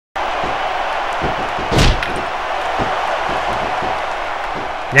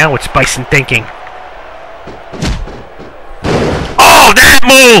Now what's Bison thinking? Oh, that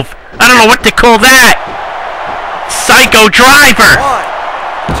move! I don't know what to call that! Psycho Driver!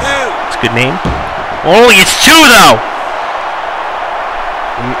 1, 2. That's a good name. Only it's 2, though!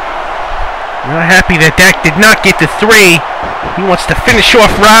 I'm not happy that Dak did not get to 3. He wants to finish off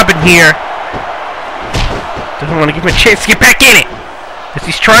Robin here. Doesn't want to give him a chance to get back in it. As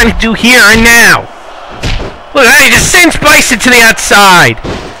he's trying to do here and now. Look, he just sends Bison to the outside.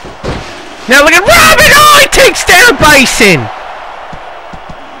 Now look at Robin! Oh, he takes down Bison!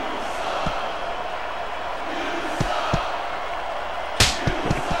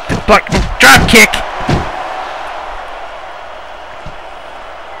 Drop kick.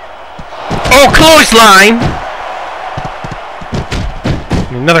 Oh, clothesline.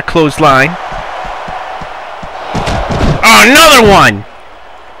 Another clothesline. Oh, another one.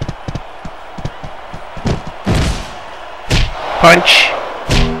 Punch.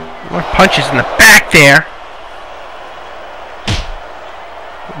 More punches in the back there.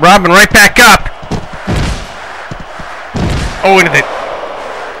 Robin right back up. Oh, into the...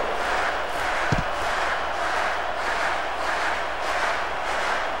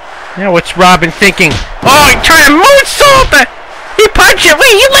 Now what's Robin thinking? Oh, he tried to moonsault the... He punched it.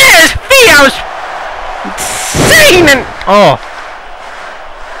 Wait, he landed his feet. I was insane and... Oh.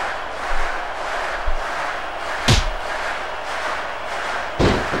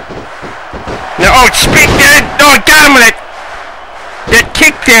 No, oh, speak that. Oh, it got him with that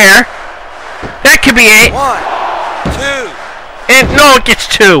kick there. That could be it. 1, 2. And no, it gets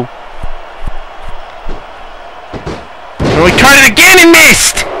 2. Oh, he tried it again and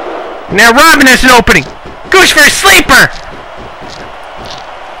missed. Now Robin has an opening. Goes for a sleeper.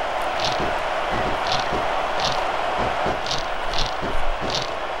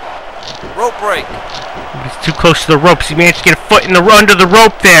 Rope break. He's too close to the ropes. He managed to get a foot in the under the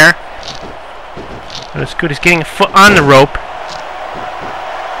rope there. Not as good as getting a foot on the rope.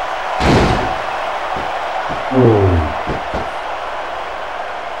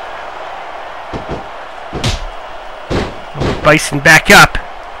 Bison back up.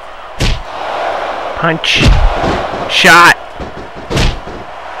 Punch. Shot.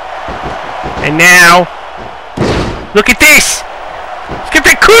 And now, look at this. Let's get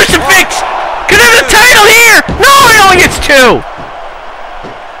that crucifix. Could have the title here. No, he only gets 2.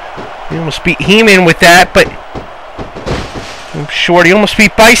 He almost beat He-Man with that, but I'm short. He almost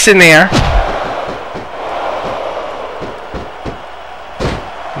beat Bison there.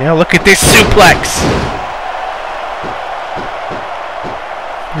 Now look at this suplex.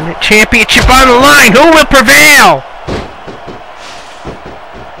 And the championship on the line. Who will prevail?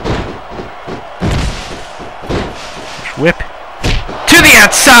 Whip to the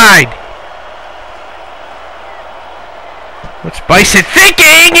outside. What's Bison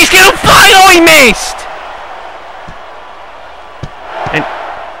thinking? He's gonna fly. Oh, he missed. And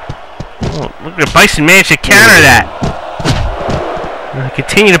oh, look at Bison managed to counter that. And they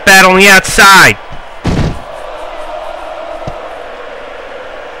continue to battle on the outside.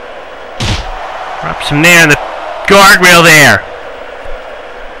 Drops him there in the guardrail there.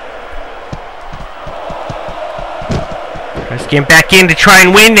 Tries to get back in to try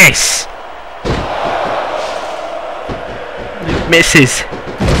and win this. Misses.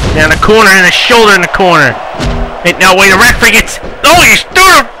 Down the corner and a shoulder in the corner. And no way, the referee gets... Oh, he's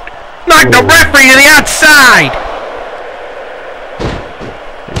through! Knocked the referee to the outside!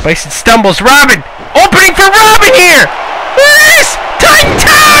 Bison stumbles. Robin! Opening for Robin here! This! Titan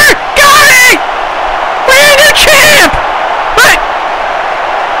Tower! Got it! We're the champ! But...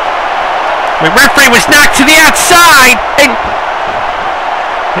 The referee was knocked to the outside, and...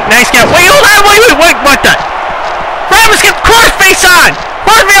 Nice guy. Wait, hold on, wait, what the... Robin's got crossface on!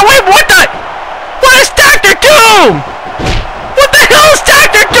 Crossface, wait, what the... What is Dr. Doom? What the hell is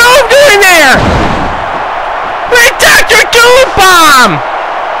Dr. Doom doing there? Where's Dr. Doom bomb?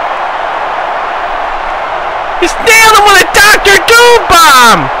 He's nailed him with a Dr. Doom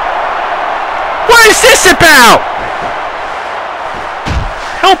bomb! What is this about?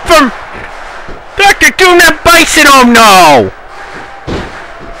 Help from Dr. Doom, that Bison, oh no!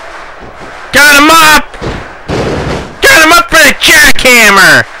 Got him up! Got him up for the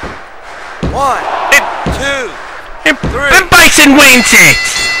jackhammer! 1, 2, 3. And Bison wins it!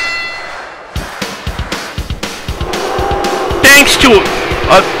 Thanks to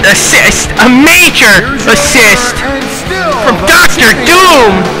a major assist from Dr.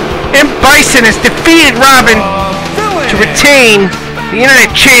 Doom, and Bison has defeated Robin to retain the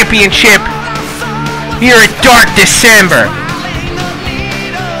Internet Championship here at Dark December.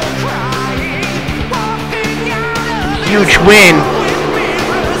 Huge win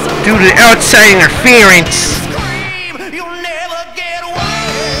due to outside interference.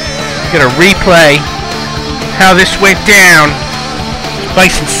 Gonna replay how this went down.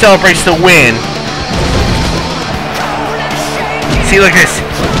 Bison celebrates the win. See, look at this.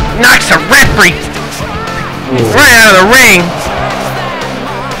 Knocks a referee right out of the ring.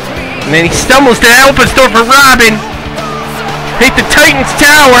 And then he stumbles to that opens door for Robin. Hit the Titan's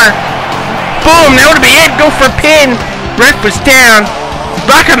tower. Boom, that would have been it. Go for a pin. Ref was down.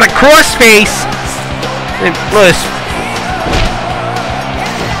 Back on the crossface. And look,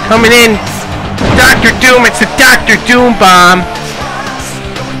 coming in. Dr. Doom, it's the Dr. Doom bomb.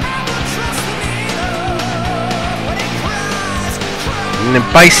 And then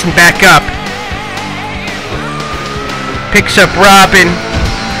Bison back up. Picks up Robin.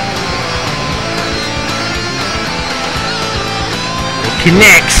 And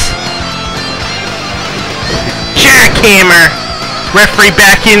connects. Jackhammer. Referee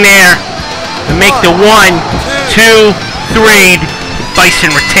back in there. To make the 1, 2, 3.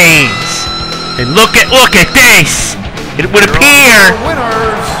 Bison retains. And look at this. It would appear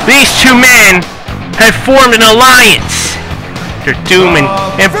these two men have formed an alliance. They're Doom and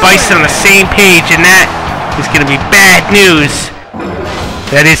Bison on the same page, and that is going to be bad news.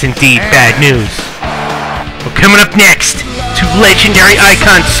 That is indeed bad news. Well, coming up next, two legendary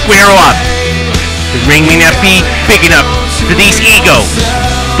icons square off. The ring may not be big enough for these egos,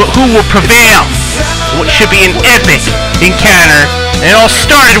 but who will prevail? What should be an epic encounter, and it all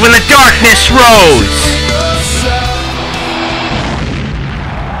started when the darkness rose.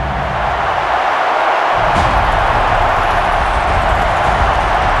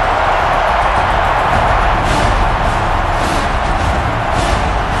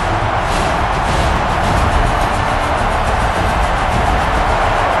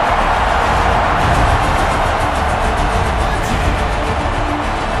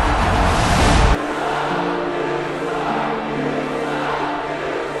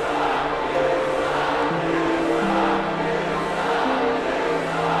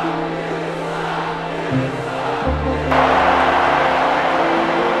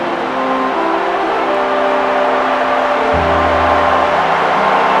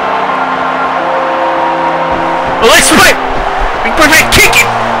 Well, let's fight! Spider-Man, kick it!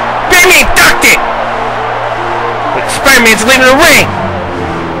 Batman ducked it! But Spider-Man's leaving the ring!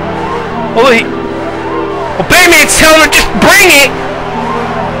 Well, Batman's telling him just bring it!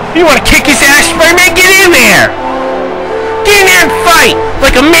 You want to kick his ass, Spider-Man? Get in there! Get in there and fight!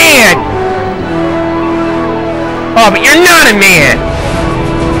 Like a man! Oh, but you're not a man! I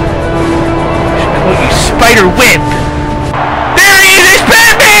should call you Spider-Whip! There he is! It's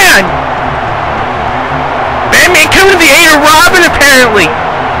Batman! Batman coming to the aid of Robin, apparently.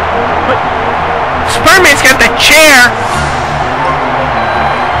 But Spider-Man's got the chair.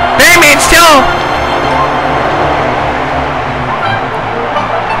 Batman's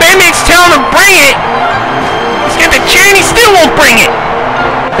telling him bring it. He's got the chair and he still won't bring it.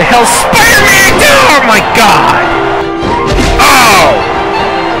 The hell's Spider-Man do? Oh my God! Oh!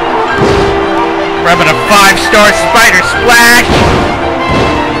 Rubbing a 5-star spider splash.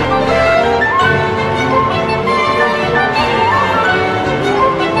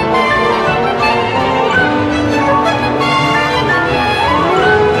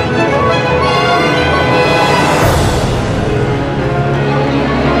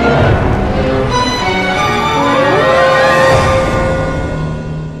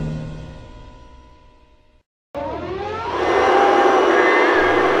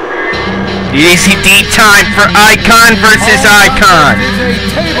 Easy D time for Icon versus Icon.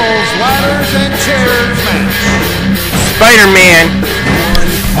 Spider-Man.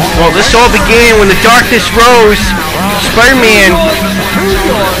 Well, this all began when the darkness rose. Spider-Man,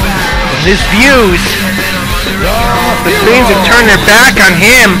 his views, the fans have turned their back on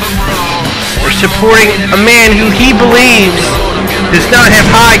him. They're supporting a man who he believes does not have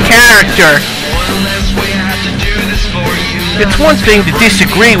high character. It's one thing to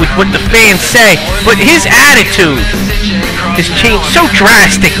disagree with what the fans say, but his attitude has changed so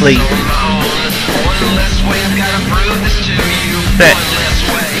drastically that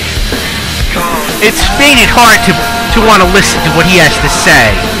it's made it hard to want to listen to what he has to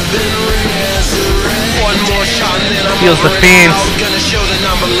say. Feels the fans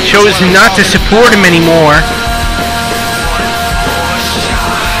chose not to support him anymore.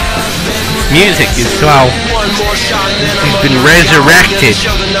 Music is how he's been resurrected.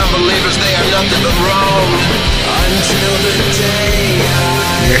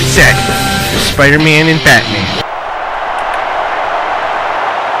 They're set. Spider-Man and Batman.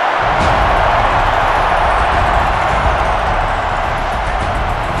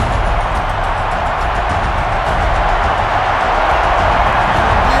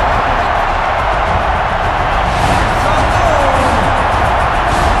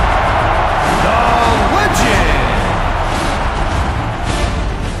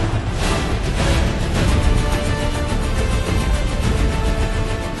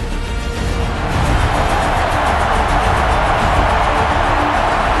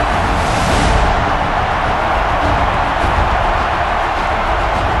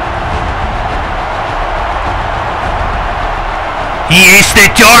 is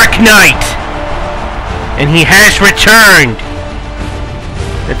the Dark Knight, and he has returned.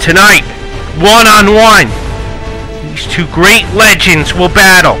 And tonight, one-on-one, these two great legends will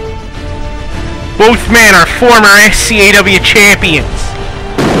battle. Both men are former SCAW champions.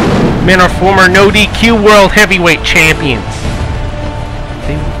 Men are former No DQ World Heavyweight champions.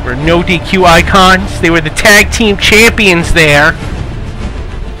 They were No DQ icons. They were the tag team champions there.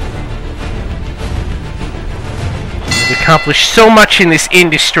 They've accomplished so much in this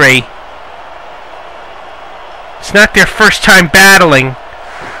industry. It's not their first time battling.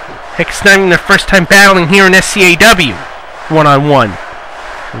 Heck, it's not even their first time battling here in SCAW, one-on-one.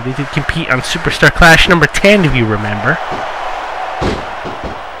 They did compete on Superstar Clash number 10, if you remember.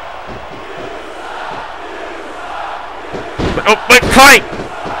 But fight!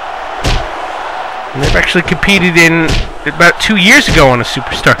 And they've actually competed in about 2 years ago on a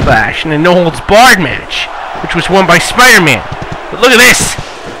Superstar Clash in a no-holds-barred match, which was won by Spider-Man. But look at this!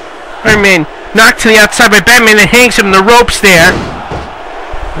 Spider-Man knocked to the outside by Batman and hangs him in the ropes there.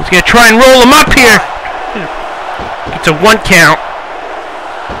 He's gonna try and roll him up here. It's a 1 count.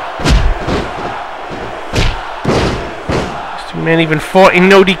 These two men even fought in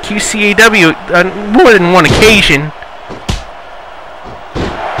No DQ CAW on more than one occasion.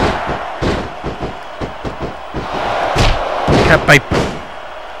 Cut by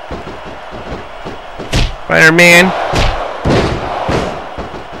Spider-Man.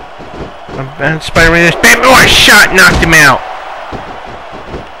 And Spider-Man, Batman, oh, a shot knocked him out.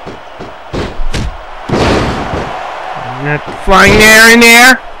 Flying there and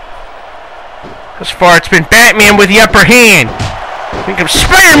there. Thus far, it's been Batman with the upper hand. Here comes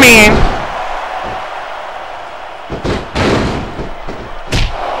Spider-Man.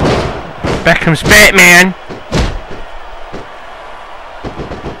 Back comes Batman.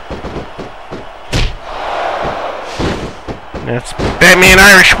 That's Batman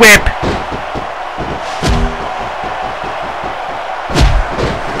Irish Whip.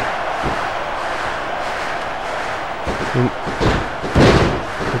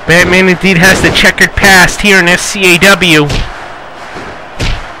 Batman indeed has the checkered past here in SCAW.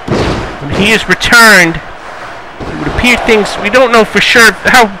 When he has returned, it would appear things, we don't know for sure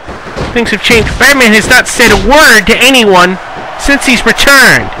how things have changed. Batman has not said a word to anyone since he's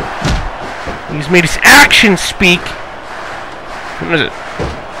returned. He's made his actions speak. What is it?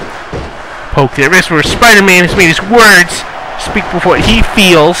 Poke there. This where Spider-Man has made his words speak for what he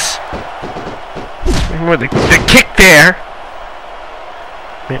feels. The kick there.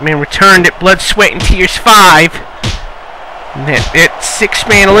 Batman returned at Blood, Sweat, and Tears 5. And that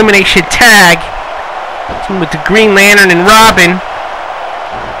 6-man elimination tag. Team with the Green Lantern and Robin.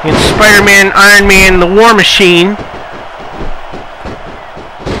 And Spider-Man, Iron Man, and the War Machine.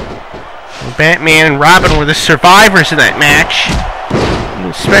 And Batman and Robin were the survivors of that match.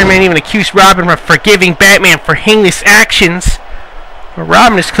 And Spider-Man even accused Robin of forgiving Batman for heinous actions. But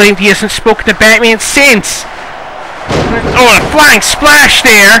Robin has claimed he hasn't spoken to Batman since. Oh, a flying splash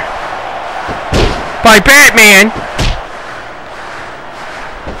there by Batman.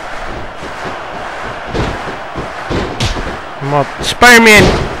 Well, Spider-Man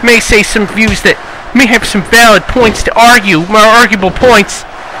may say some views that may have some valid points to argue, more arguable points.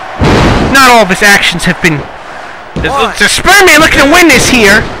 Not all of his actions have been... Spider-Man looking to win this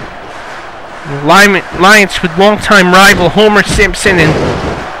here. Alliance with longtime rival Homer Simpson, and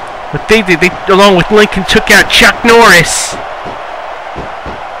what they did, along with Lincoln, took out Chuck Norris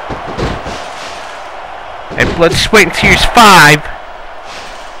at Blood, Sweat, and Tears 5.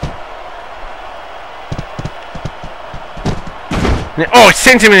 Oh, it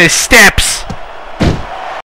sends him in his steps.